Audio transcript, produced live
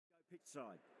Pitch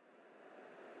side.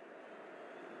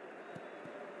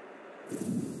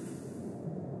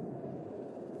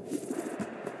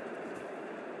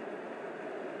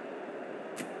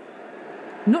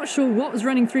 Not sure what was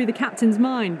running through the captain's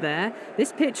mind there.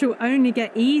 This pitch will only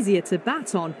get easier to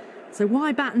bat on, so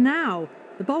why bat now?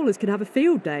 The bowlers could have a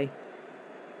field day.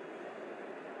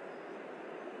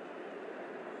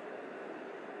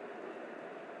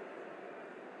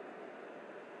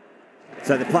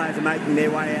 So the players are making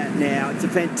their way out now. It's a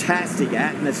fantastic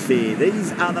atmosphere.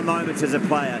 These are the moments as a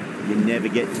player you never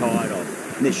get tired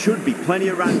of. And there should be plenty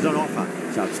of runs on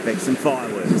offer, so expect some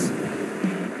fireworks.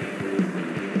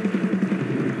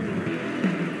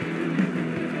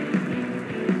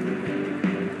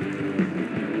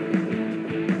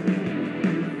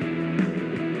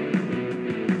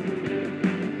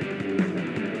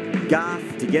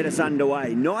 Garth to get us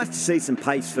underway. Nice to see some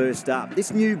pace first up.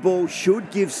 This new ball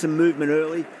should give some movement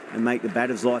early and make the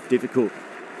batter's life difficult.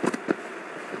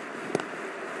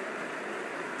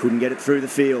 Couldn't get it through the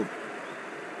field.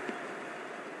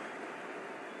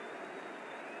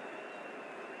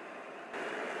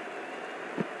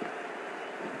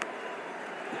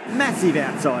 Massive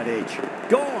outside edge.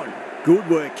 Gone. Good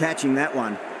work catching that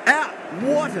one. Out.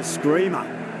 What a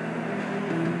screamer.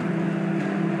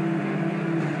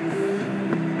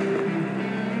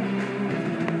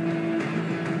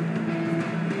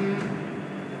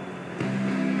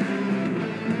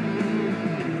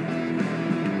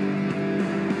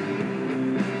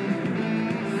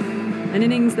 An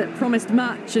innings that promised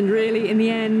much and really, in the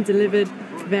end, delivered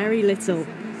very little.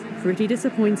 Pretty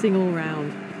disappointing all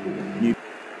round.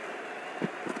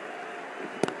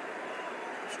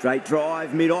 Straight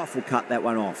drive, mid-off will cut that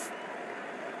one off.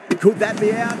 Could that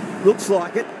be out? Looks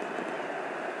like it.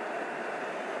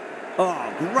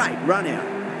 Oh, great run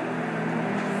out.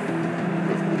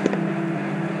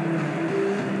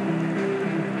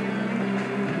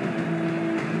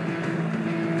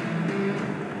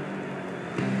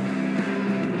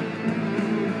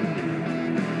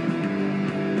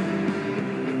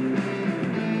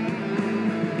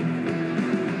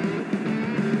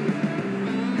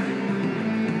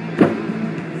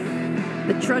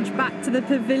 Trudge back to the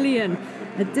pavilion.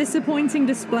 A disappointing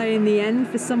display in the end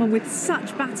for someone with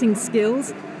such batting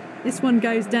skills. This one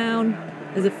goes down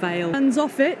as a fail. Hands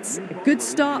off it. A good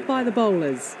start by the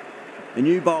bowlers. The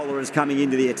new bowler is coming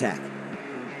into the attack.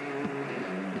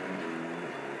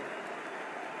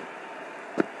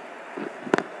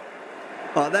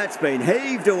 Oh, that's been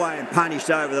heaved away and punished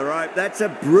over the rope. That's a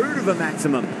brute of a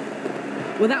maximum.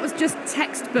 Well, that was just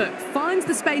textbook. Finds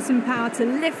the space and power to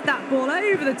lift that ball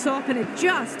over the top, and it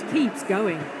just keeps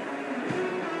going.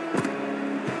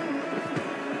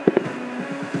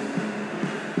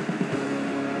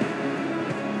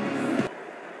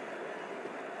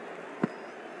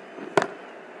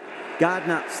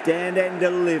 Gardner, stand and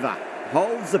deliver.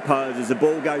 Holds the pose as the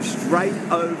ball goes straight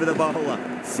over the bowler.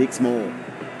 6 more.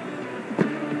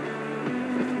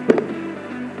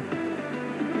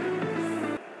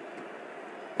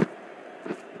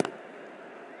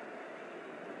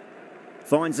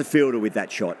 Finds the fielder with that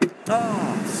shot.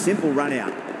 Oh, simple run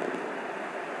out.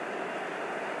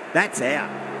 That's out.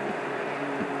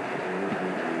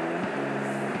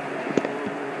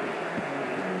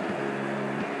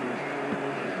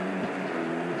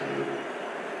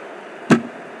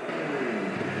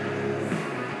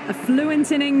 A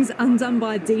fluent innings undone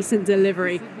by a decent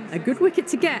delivery. A good wicket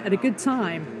to get at a good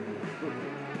time.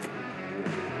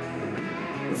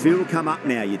 The field will come up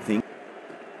now, you'd think.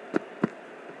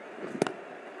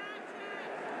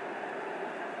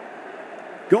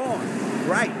 Gone.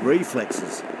 Great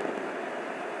reflexes.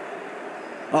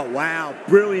 Oh, wow.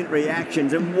 Brilliant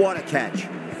reactions, and what a catch.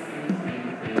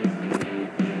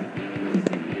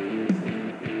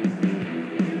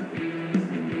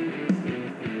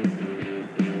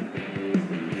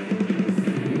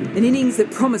 An innings that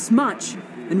promised much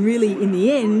and really, in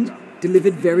the end,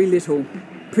 delivered very little.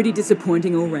 Pretty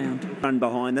disappointing all round. Run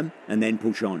behind them and then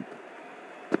push on.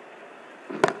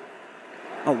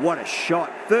 Oh, what a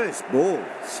shot. First ball.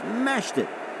 Smashed it.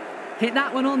 Hit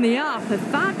that one on the up. A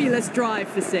fabulous drive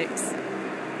for 6.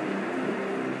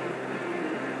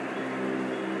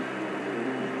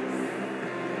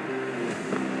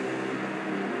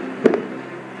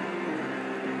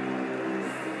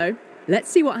 So, let's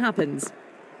see what happens.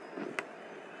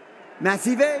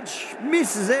 Massive edge.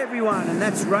 Misses everyone, and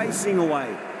that's racing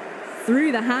away.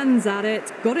 Threw the hands at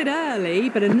it. Got it early,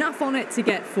 but enough on it to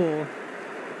get 4.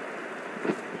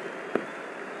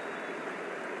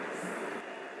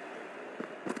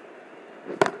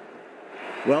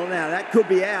 Well, now that could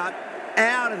be out.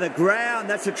 out of the ground.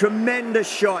 That's a tremendous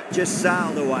shot, just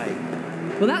sailed away.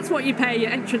 Well, that's what you pay your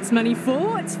entrance money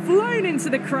for. It's flown into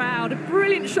the crowd. A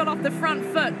brilliant shot off the front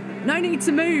foot. No need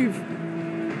to move.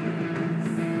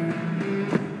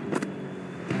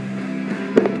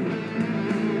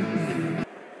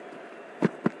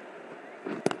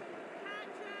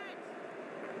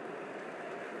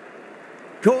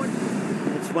 Caught.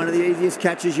 It's one of the easiest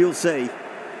catches you'll see.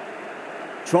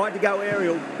 Tried to go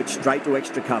aerial, but straight to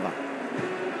extra cover.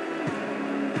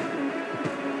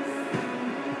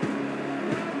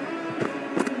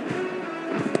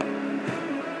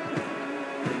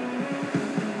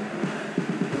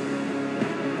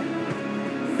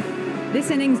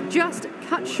 This innings just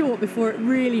cut short before it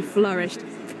really flourished.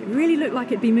 It really looked like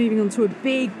it'd be moving on to a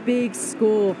big, big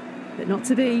score, but not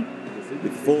to be.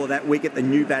 With 4 of that wicket, the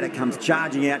new batter comes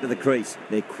charging out to the crease.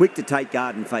 They're quick to take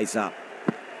guard and face up.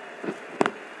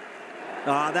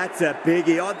 Oh, that's a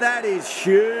biggie. Oh, that is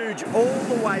huge. All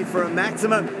the way for a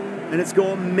maximum. And it's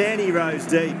gone many rows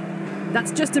deep.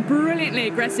 That's just a brilliantly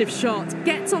aggressive shot.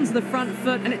 Gets onto the front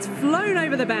foot and it's flown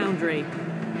over the boundary.